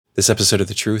This episode of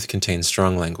The Truth contains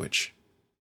strong language.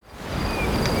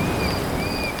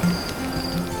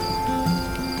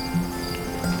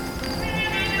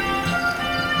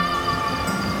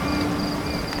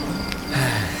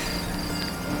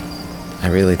 I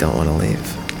really don't want to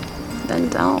leave. Then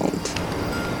don't.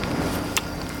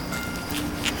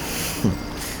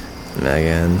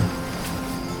 Megan,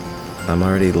 I'm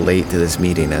already late to this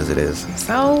meeting as it is.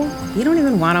 So, you don't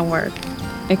even want to work.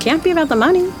 It can't be about the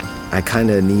money. I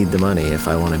kind of need the money if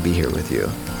I want to be here with you.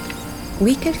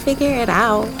 We could figure it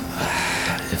out.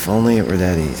 If only it were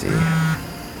that easy.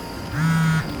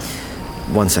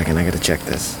 1 second, I gotta check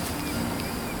this.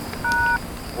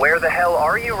 Where the hell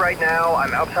are you right now?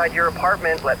 I'm outside your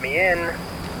apartment. Let me in.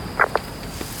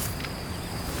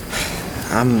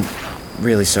 I'm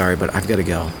really sorry, but I've gotta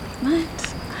go. What?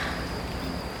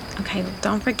 Okay,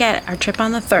 don't forget our trip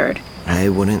on the 3rd. I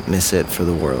wouldn't miss it for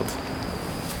the world.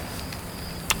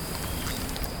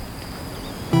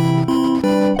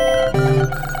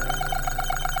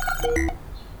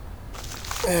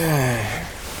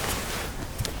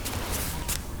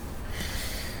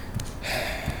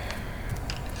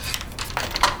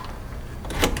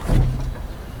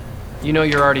 You know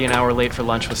you're already an hour late for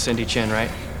lunch with Cindy Chin, right?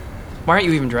 Why aren't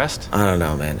you even dressed? I don't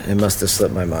know, man. It must have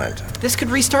slipped my mind. This could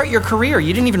restart your career.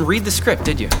 You didn't even read the script,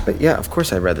 did you? But yeah, of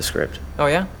course I read the script. Oh,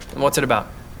 yeah? And what's it about?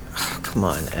 Oh, come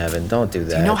on, Evan, don't do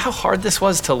that. Do you know how hard this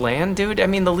was to land, dude? I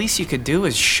mean, the least you could do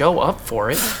is show up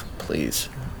for it. Please.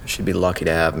 You should be lucky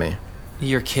to have me.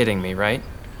 You're kidding me, right?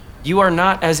 You are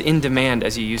not as in demand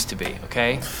as you used to be,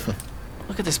 okay?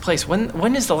 Look at this place.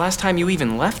 When is the last time you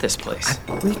even left this place?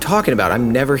 What are you talking about?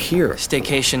 I'm never here.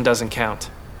 Staycation doesn't count.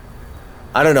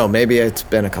 I don't know. Maybe it's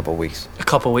been a couple weeks. A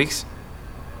couple weeks?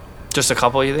 Just a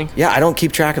couple, you think? Yeah, I don't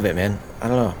keep track of it, man. I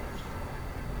don't know.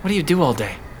 What do you do all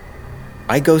day?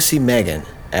 I go see Megan,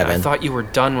 Evan. I thought you were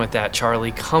done with that,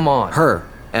 Charlie. Come on. Her,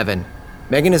 Evan.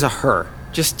 Megan is a her.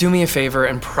 Just do me a favor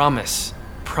and promise.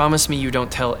 Promise me you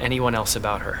don't tell anyone else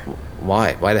about her.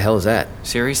 Why? Why the hell is that?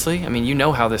 Seriously? I mean, you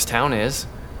know how this town is.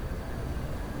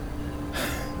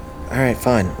 All right,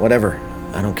 fine. Whatever.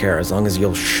 I don't care, as long as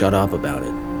you'll shut up about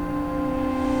it.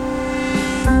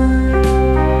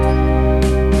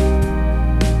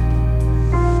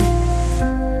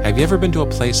 Have you ever been to a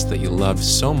place that you loved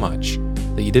so much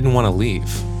that you didn't want to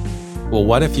leave? Well,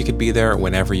 what if you could be there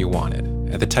whenever you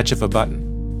wanted, at the touch of a button?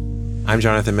 I'm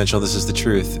Jonathan Mitchell, this is The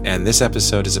Truth, and this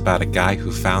episode is about a guy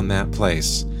who found that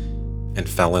place and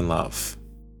fell in love.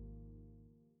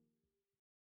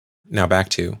 Now back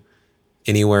to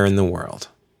Anywhere in the World.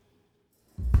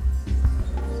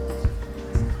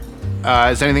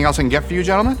 Is there anything else I can get for you,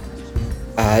 gentlemen?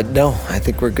 No, I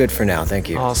think we're good for now, thank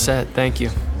you. All set, thank you.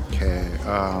 Okay,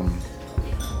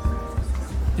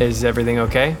 Is everything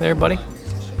okay there, buddy?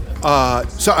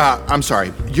 I'm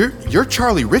sorry. You're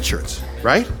Charlie Richards,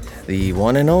 right? The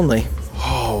one and only.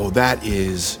 Oh, that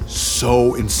is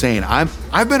so insane.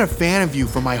 I've been a fan of you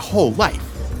for my whole life.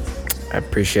 I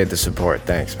appreciate the support,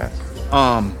 thanks, man.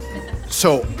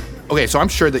 So I'm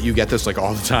sure that you get this like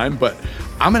all the time, but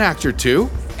I'm an actor too,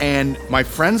 and my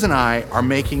friends and I are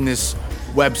making this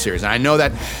web series. And I know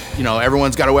that,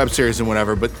 everyone's got a web series and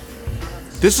whatever, but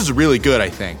this is really good, I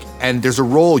think. And there's a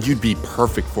role you'd be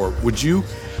perfect for. Would you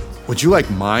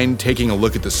mind taking a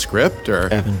look at the script,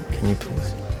 or? Evan, can you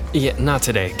please? Yeah, not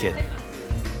today, kid.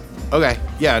 Okay,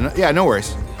 yeah, no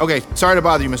worries. Okay, sorry to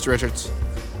bother you, Mr. Richards.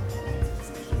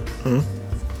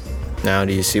 Now,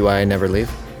 do you see why I never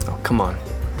leave? Oh, come on.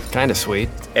 Kinda sweet.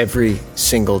 Every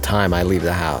single time I leave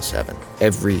the house, Evan.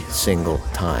 Every single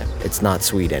time. It's not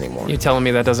sweet anymore. You telling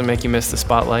me that doesn't make you miss the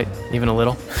spotlight, even a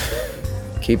little?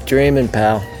 Keep dreaming,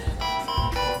 pal.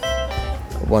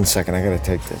 1 second, I gotta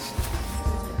take this.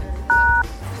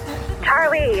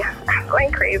 Charlie, I'm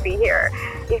going crazy here.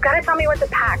 You've got to tell me what to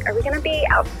pack. Are we going to be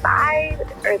outside,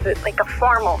 or is it like a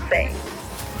formal thing?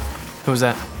 Who was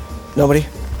that? Nobody?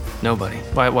 Nobody.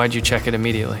 Why'd you check it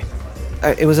immediately?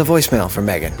 It was a voicemail from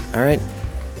Megan, all right?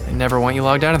 They never want you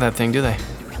logged out of that thing, do they?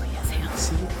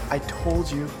 See, I told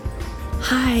you.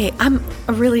 Hi, I'm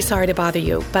really sorry to bother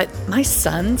you, but my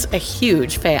son's a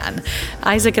huge fan.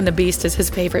 Isaac and the Beast is his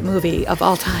favorite movie of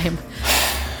all time.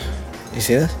 You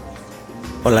see this?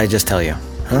 What did I just tell you?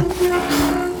 Huh?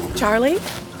 Charlie?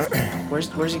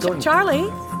 Where's he going? Charlie?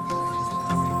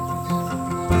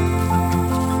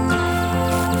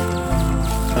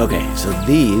 Okay, so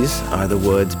these are the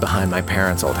woods behind my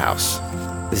parents' old house.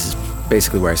 This is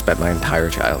basically where I spent my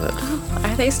entire childhood.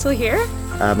 Are they still here?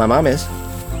 My mom is,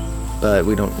 but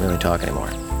we don't really talk anymore.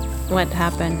 What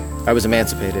happened? I was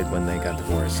emancipated when they got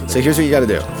divorced. So here's what you gotta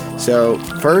do. So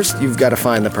first, you've gotta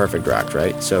find the perfect rock,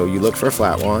 right? So you look for a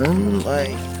flat one,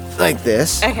 like like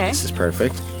this. Okay. This is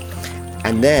perfect.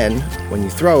 And then, when you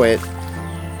throw it,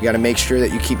 you gotta make sure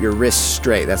that you keep your wrists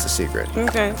straight. That's the secret.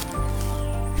 Okay.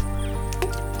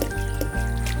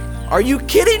 Are you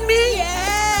kidding me?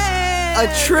 Yeah!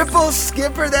 A triple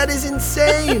skipper? That is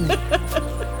insane.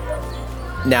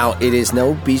 Now, it is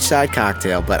no beachside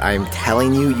cocktail, but I'm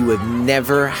telling you, you have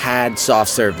never had soft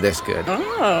serve this good.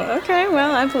 Oh, okay.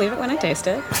 Well, I believe it when I taste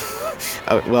it.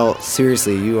 Well,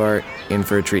 seriously, you are in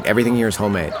for a treat. Everything here is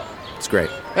homemade. It's great.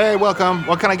 Hey, welcome.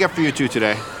 What can I get for you two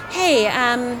today? Hey,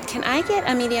 can I get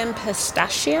a medium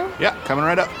pistachio? Yeah, coming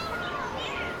right up.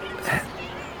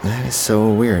 That is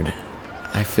so weird.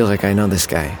 I feel like I know this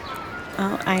guy.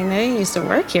 Well, I know you used to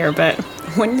work here, but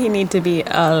wouldn't he need to be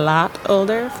a lot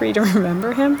older for you to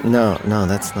remember him? No,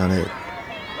 that's not it.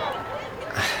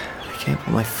 I can't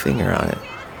put my finger on it.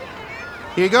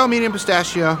 Here you go, medium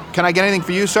pistachio. Can I get anything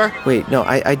for you, sir? Wait, no,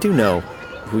 I do know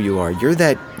who you are. You're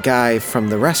that guy from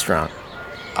the restaurant.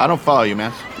 I don't follow you,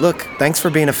 man. Look, thanks for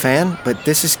being a fan, but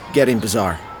this is getting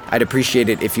bizarre. I'd appreciate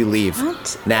it if you leave.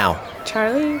 What? Now.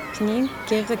 Charlie, can you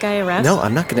give the guy a rest? No,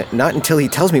 I'm not gonna. Not until he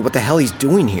tells me what the hell he's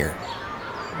doing here.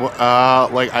 Well,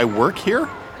 like I work here?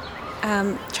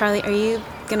 Charlie, are you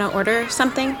gonna order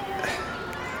something?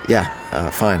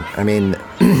 Yeah, fine. I mean,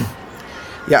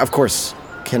 yeah, of course.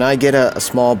 Can I get a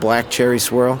small black cherry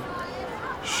swirl?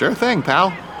 Sure thing,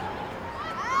 pal.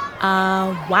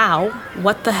 Wow.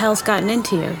 What the hell's gotten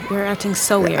into you? You're acting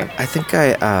so weird. I think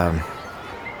I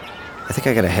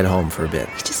gotta head home for a bit.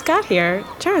 You just got here.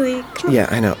 Charlie, come on. Yeah,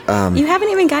 I know. You haven't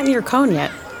even gotten your cone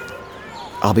yet.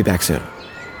 I'll be back soon.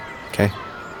 Okay?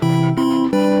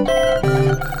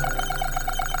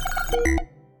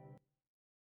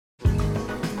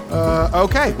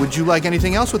 Okay. Would you like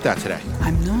anything else with that today?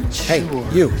 I'm not sure. Hey,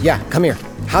 you. Yeah, come here.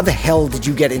 How the hell did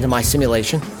you get into my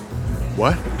simulation?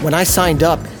 What? When I signed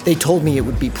up, they told me it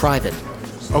would be private.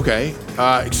 Okay.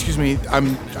 Excuse me.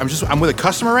 I'm with a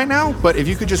customer right now, but if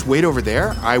you could just wait over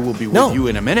there, I will be with you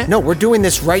in a minute. No, we're doing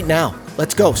this right now.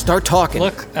 Let's go. Start talking.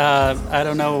 Look, I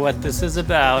don't know what this is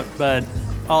about, but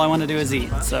all I want to do is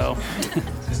eat, so.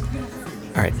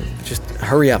 All right, just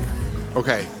hurry up.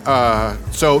 Okay.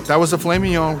 So that was a filet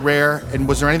mignon rare, and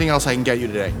was there anything else I can get you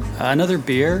today? Another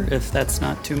beer, if that's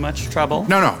not too much trouble.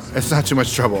 No, it's not too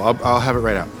much trouble. I'll have it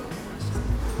right out.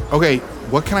 Okay,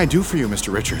 what can I do for you,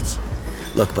 Mr. Richards?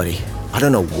 Look, buddy, I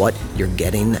don't know what you're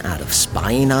getting out of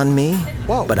spying on me,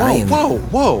 but I am...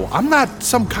 Whoa, I'm not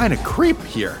some kind of creep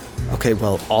here. Okay,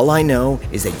 well, all I know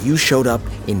is that you showed up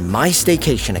in my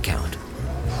staycation account.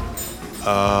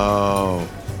 Oh,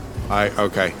 I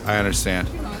understand.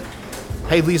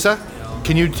 Hey, Lisa,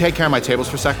 can you take care of my tables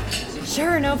for a sec?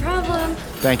 Sure, no problem.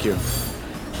 Thank you.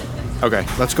 Okay,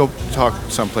 let's go talk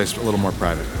someplace a little more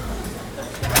private.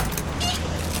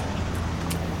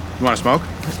 You want to smoke?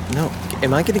 No.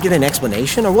 Am I going to get an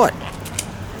explanation or what?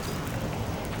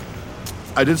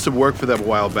 I did some work for them a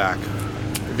while back.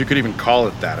 If you could even call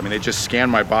it that. I mean, they just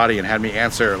scanned my body and had me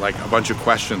answer, like, a bunch of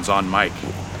questions on mic.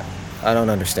 I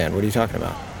don't understand. What are you talking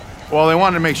about? Well, they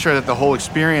wanted to make sure that the whole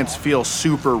experience feels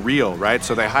super real, right?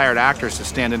 So they hired actors to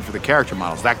stand in for the character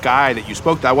models. That guy that you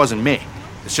spoke to, that wasn't me.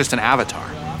 It's just an avatar.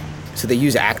 So they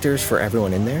use actors for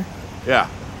everyone in there? Yeah.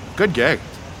 Good gig.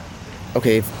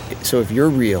 Okay, so if you're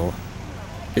real,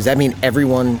 does that mean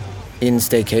everyone in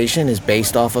Staycation is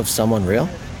based off of someone real?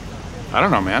 I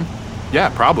don't know, man. Yeah,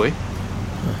 probably.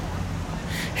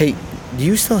 Hey, do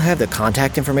you still have the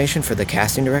contact information for the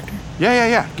casting director?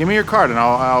 Yeah. Give me your card, and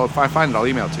I'll if I find it, I'll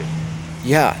email it to you.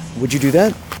 Yeah, would you do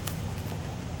that?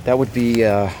 That would be,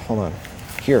 hold on.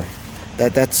 Here.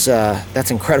 That's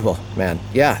incredible, man.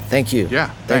 Yeah, thank you. Yeah,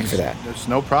 Thank thanks. you for that. There's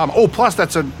no problem. Oh, plus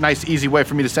that's a nice, easy way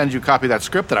for me to send you a copy of that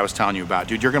script that I was telling you about.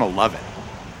 Dude, you're gonna love it.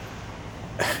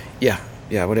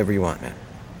 Yeah, whatever you want, man.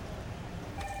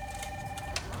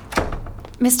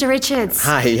 Mr. Richards.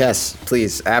 Hi, yes,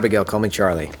 please. Abigail, call me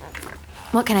Charlie.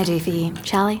 What can I do for you,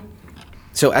 Charlie?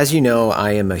 So, as you know,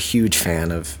 I am a huge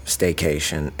fan of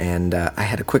Staycation, and I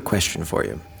had a quick question for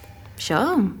you.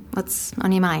 Sure. What's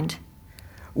on your mind?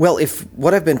 Well, if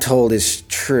what I've been told is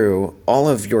true, all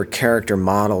of your character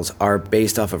models are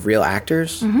based off of real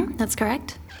actors? Mm-hmm, that's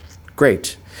correct.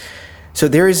 Great. So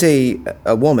there is a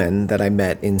woman that I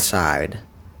met inside,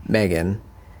 Megan,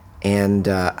 and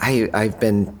I've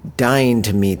been dying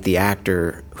to meet the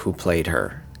actor who played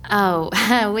her. Oh,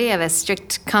 we have a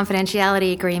strict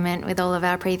confidentiality agreement with all of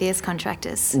our previous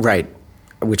contractors. Right,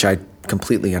 which I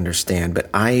completely understand, but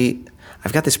I've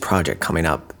got this project coming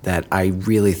up that I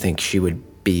really think she would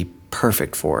be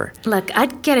perfect for. Look,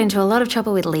 I'd get into a lot of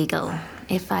trouble with legal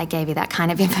if I gave you that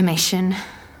kind of information.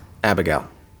 Abigail,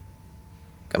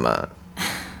 come on.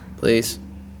 Please?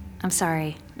 I'm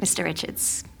sorry, Mr.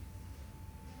 Richards.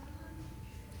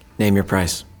 Name your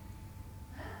price.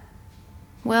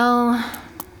 Well,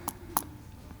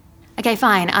 okay,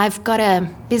 fine. I've got a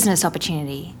business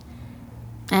opportunity.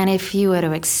 And if you were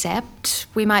to accept,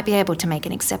 we might be able to make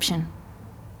an exception.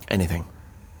 Anything.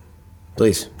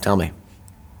 Please, tell me.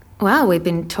 Well, we've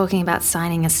been talking about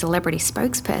signing a celebrity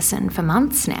spokesperson for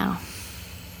months now.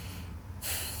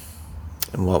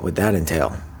 And what would that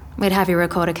entail? We'd have you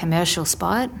record a commercial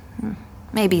spot.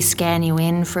 Maybe scan you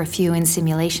in for a few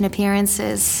in-simulation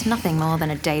appearances. Nothing more than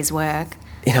a day's work.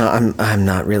 You know, I'm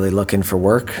not really looking for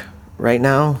work right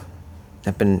now.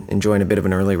 I've been enjoying a bit of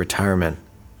an early retirement.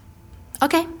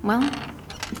 Okay, well,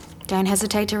 don't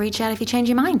hesitate to reach out if you change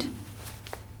your mind.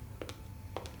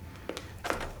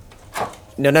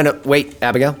 No, wait,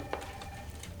 Abigail.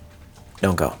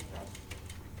 Don't go.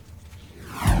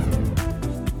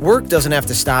 Work doesn't have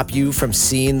to stop you from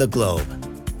seeing the globe.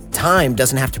 Time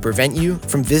doesn't have to prevent you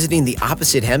from visiting the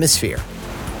opposite hemisphere.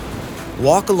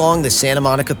 Walk along the Santa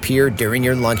Monica Pier during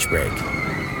your lunch break.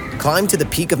 Climb to the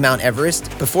peak of Mount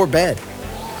Everest before bed.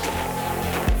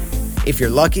 If you're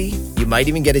lucky, you might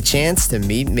even get a chance to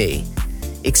meet me.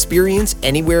 Experience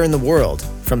anywhere in the world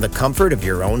from the comfort of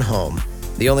your own home.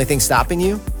 The only thing stopping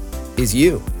you is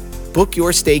you. Book your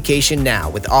staycation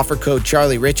now with offer code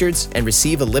Charlie Richards and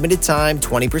receive a limited time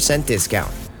 20%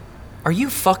 discount. Are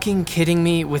you fucking kidding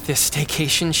me with this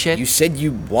staycation shit? You said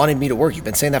you wanted me to work. You've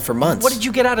been saying that for months. What did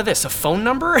you get out of this? A phone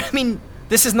number? I mean,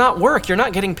 this is not work. You're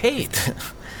not getting paid.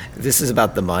 This is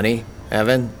about the money,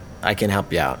 Evan. I can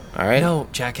help you out, all right? No,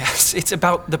 jackass. It's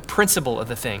about the principle of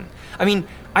the thing. I mean,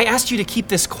 I asked you to keep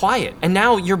this quiet, and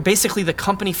now you're basically the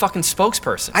company fucking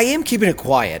spokesperson. I am keeping it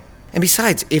quiet. And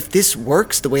besides, if this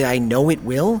works the way I know it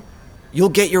will, you'll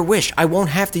get your wish. I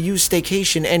won't have to use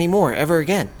staycation anymore ever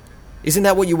again. Isn't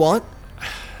that what you want?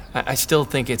 I still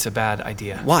think it's a bad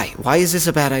idea. Why? Why is this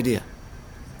a bad idea?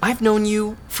 I've known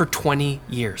you for 20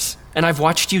 years, and I've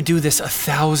watched you do this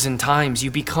 1,000 times.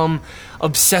 You become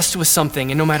obsessed with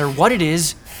something, and no matter what it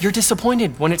is, you're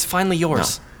disappointed when it's finally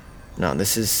yours. No,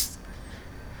 this is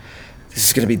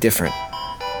gonna be different.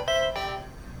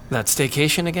 That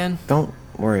staycation again? Don't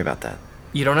worry about that.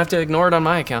 You don't have to ignore it on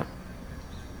my account.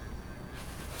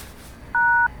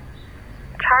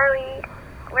 Charlie,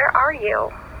 where are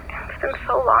you? It's been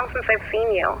so long since I've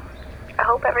seen you. I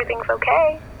hope everything's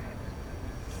okay.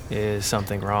 Is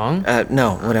something wrong?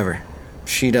 No, whatever.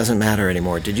 She doesn't matter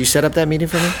anymore. Did you set up that meeting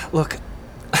for me? Look,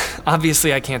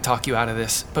 obviously I can't talk you out of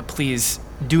this, but please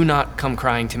do not come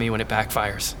crying to me when it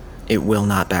backfires. It will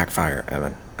not backfire,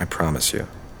 Evan. I promise you.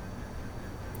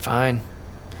 Fine.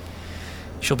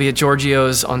 She'll be at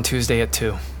Giorgio's on Tuesday at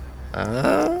 2.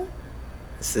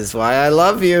 This is why I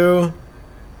love you.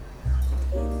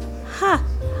 Ha!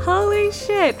 Holy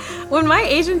shit. When my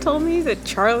agent told me that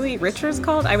Charlie Richards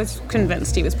called, I was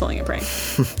convinced he was pulling a prank.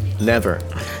 Never.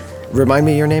 Remind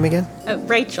me your name again?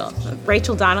 Rachel.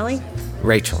 Rachel Donnelly?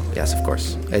 Rachel, yes, of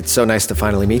course. It's so nice to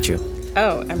finally meet you.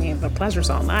 Oh, I mean, the pleasure's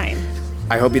all mine.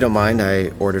 I hope you don't mind. I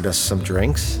ordered us some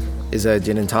drinks. Is a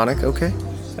gin and tonic okay?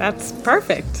 That's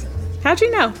perfect. How'd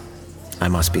you know? I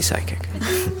must be psychic.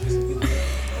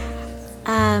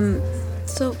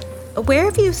 So where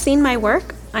have you seen my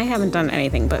work? I haven't done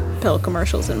anything but pill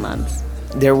commercials in months.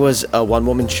 There was a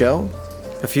one-woman show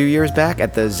a few years back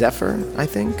at the Zephyr, I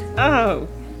think. Oh,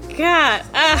 God.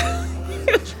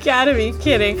 You gotta be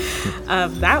kidding.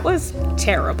 That was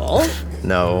terrible.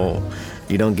 No,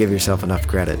 you don't give yourself enough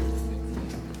credit.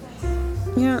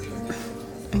 Yeah,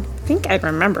 I think I'd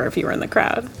remember if you were in the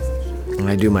crowd.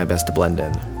 I do my best to blend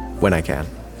in, when I can.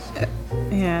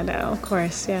 Yeah, no, of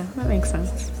course. Yeah, that makes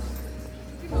sense.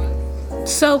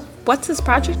 So, what's this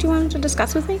project you wanted to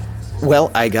discuss with me?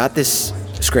 Well, I got this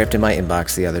script in my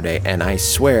inbox the other day, and I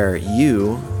swear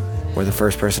you were the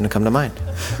first person to come to mind.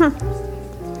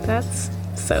 That's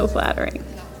so flattering.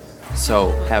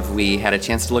 So, have we had a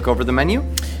chance to look over the menu?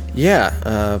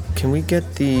 Yeah, can we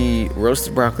get the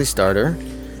roasted broccoli starter?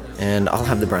 And I'll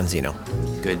have the branzino.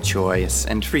 Good choice.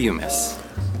 And for you, miss?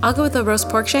 I'll go with the roast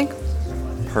pork shank.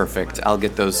 Perfect. I'll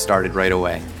get those started right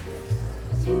away.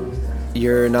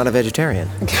 You're not a vegetarian.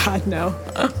 God, no.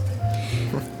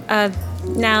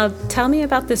 Now, tell me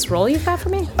about this role you've got for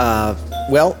me.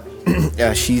 Well,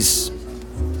 she's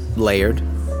Laird,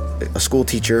 a school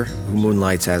teacher who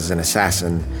moonlights as an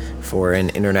assassin for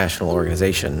an international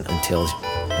organization until...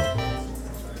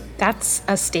 That's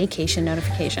a staycation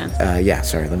notification. Yeah,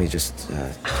 sorry, let me just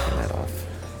turn that off.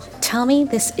 Tell me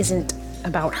this isn't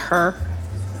about her.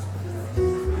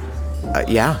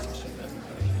 Yeah.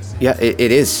 Yeah,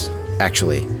 it is,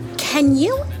 actually. Can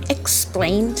you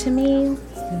explain to me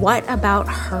what about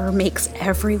her makes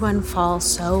everyone fall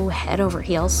so head over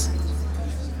heels?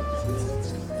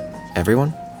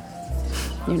 Everyone?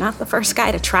 You're not the first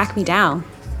guy to track me down.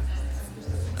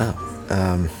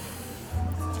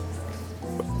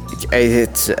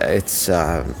 It's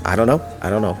I don't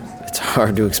know. It's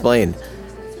hard to explain.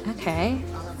 Okay.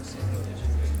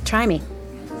 Try me.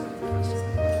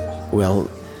 Well,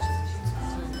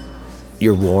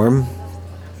 you're warm,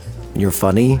 you're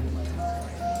funny,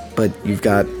 but you've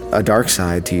got a dark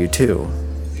side to you too.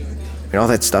 And all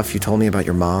that stuff you told me about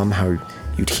your mom, how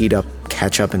you'd heat up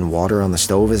ketchup and water on the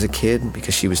stove as a kid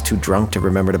because she was too drunk to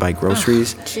remember to buy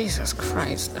groceries. Oh, Jesus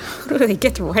Christ. Who do they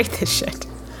get to write this shit?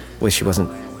 Wait, she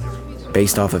wasn't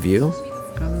based off of you?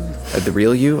 The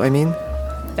real you, I mean?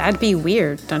 That'd be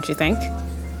weird, don't you think?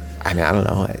 I mean, I don't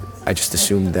know. I just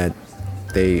assumed that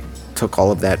they took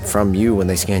all of that from you when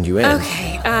they scanned you in.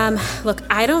 Okay, look,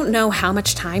 I don't know how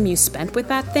much time you spent with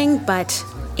that thing, but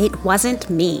it wasn't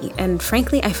me. And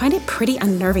frankly, I find it pretty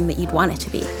unnerving that you'd want it to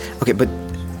be. Okay, but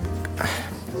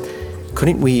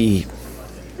couldn't we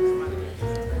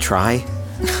try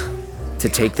to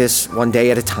take this one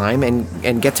day at a time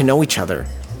and get to know each other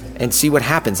and see what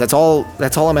happens? That's all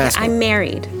I'm asking. I'm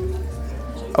married.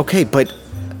 Okay, but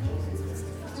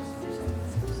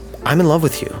I'm in love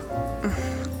with you.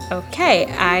 Okay,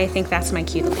 I think that's my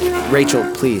cue to leave. Rachel,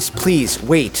 please,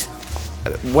 wait.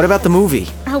 What about the movie?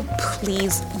 Oh,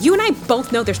 please. You and I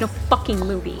both know there's no fucking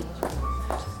movie.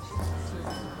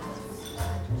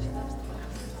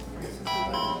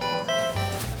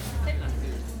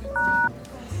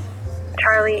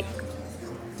 Charlie,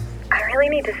 I really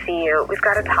need to see you. We've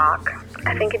got to talk.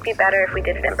 I think it'd be better if we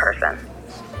did it in person.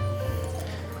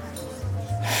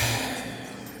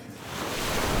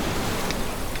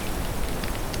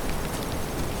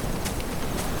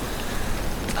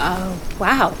 Oh,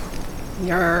 wow.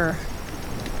 You're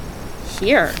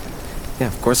here. Yeah,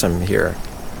 of course I'm here.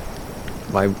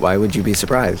 Why would you be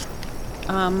surprised?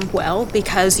 Well,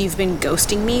 because you've been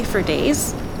ghosting me for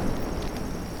days.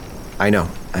 I know.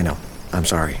 I'm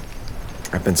sorry.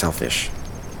 I've been selfish.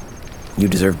 You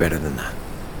deserve better than that.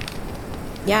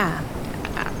 Yeah.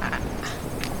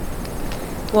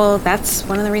 Well, that's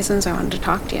one of the reasons I wanted to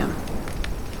talk to you.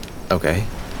 Okay.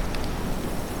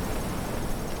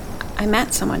 I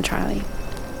met someone, Charlie.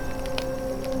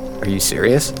 Are you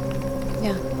serious?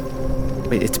 Yeah.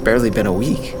 Wait, it's barely been a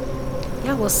week.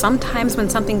 Yeah, well, sometimes when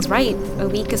something's right, a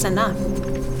week is enough.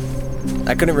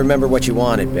 I couldn't remember what you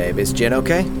wanted, babe. Is Jen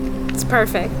okay? It's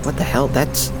perfect. What the hell?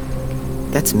 That's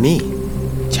me.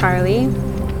 Charlie.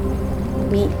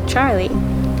 Meet Charlie.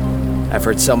 I've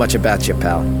heard so much about you,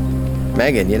 pal.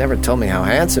 Megan, you never told me how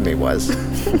handsome he was.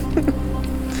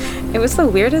 It was the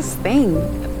weirdest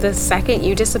thing. The second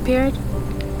you disappeared,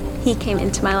 he came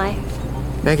into my life.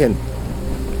 Megan,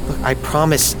 look, I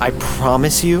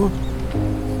promise you,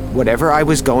 whatever I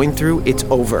was going through, it's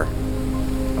over.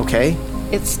 Okay?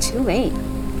 It's too late.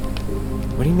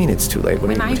 What do you mean it's too late?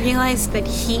 When I realized that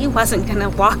he wasn't gonna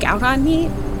walk out on me,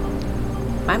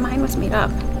 my mind was made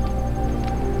up.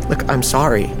 Look, I'm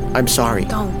sorry.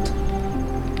 Don't.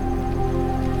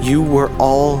 You were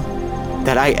all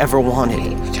that I ever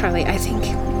wanted. Charlie, I think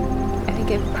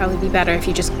it'd probably be better if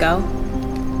you just go.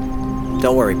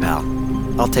 Don't worry, pal.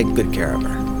 I'll take good care of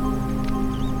her.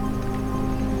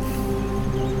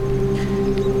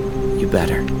 You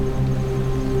better.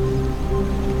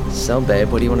 So, babe,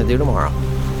 what do you want to do tomorrow?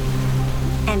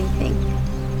 Anything.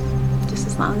 Just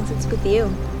as long as it's with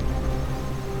you.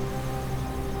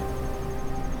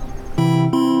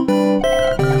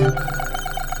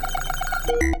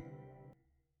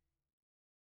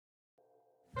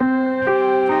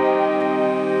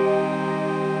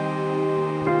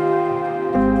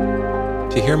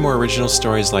 To hear more original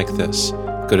stories like this,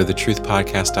 go to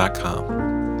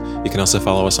thetruthpodcast.com. You can also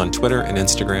follow us on Twitter and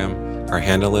Instagram. Our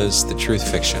handle is The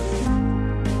Truth Fiction.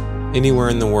 Anywhere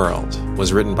in the World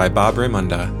was written by Bob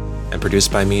Raymunda and produced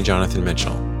by me, Jonathan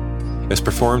Mitchell. It was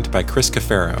performed by Chris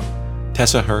Cafaro,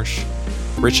 Tessa Hirsch,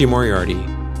 Richie Moriarty,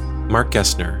 Mark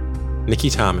Gessner, Nikki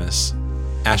Thomas,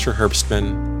 Asher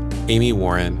Herbstman, Amy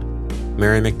Warren,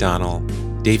 Mary McDonnell,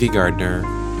 Davey Gardner,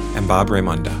 and Bob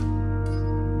Raymunda.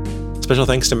 Special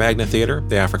thanks to Magna Theater.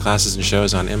 They offer classes and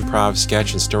shows on improv,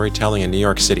 sketch, and storytelling in New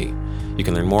York City. You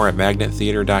can learn more at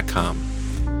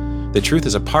magnettheater.com. The Truth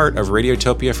is a part of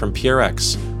Radiotopia from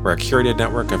PRX. We're a curated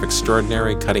network of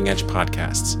extraordinary, cutting-edge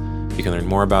podcasts. You can learn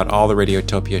more about all the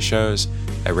Radiotopia shows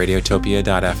at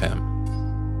radiotopia.fm.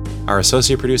 Our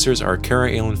associate producers are Kara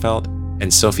Ehlenfeld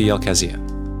and Sophie Elkezian.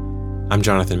 I'm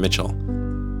Jonathan Mitchell,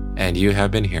 and you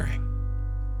have been hearing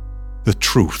The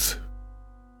Truth.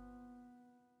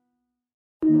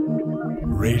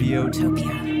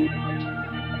 Radiotopia.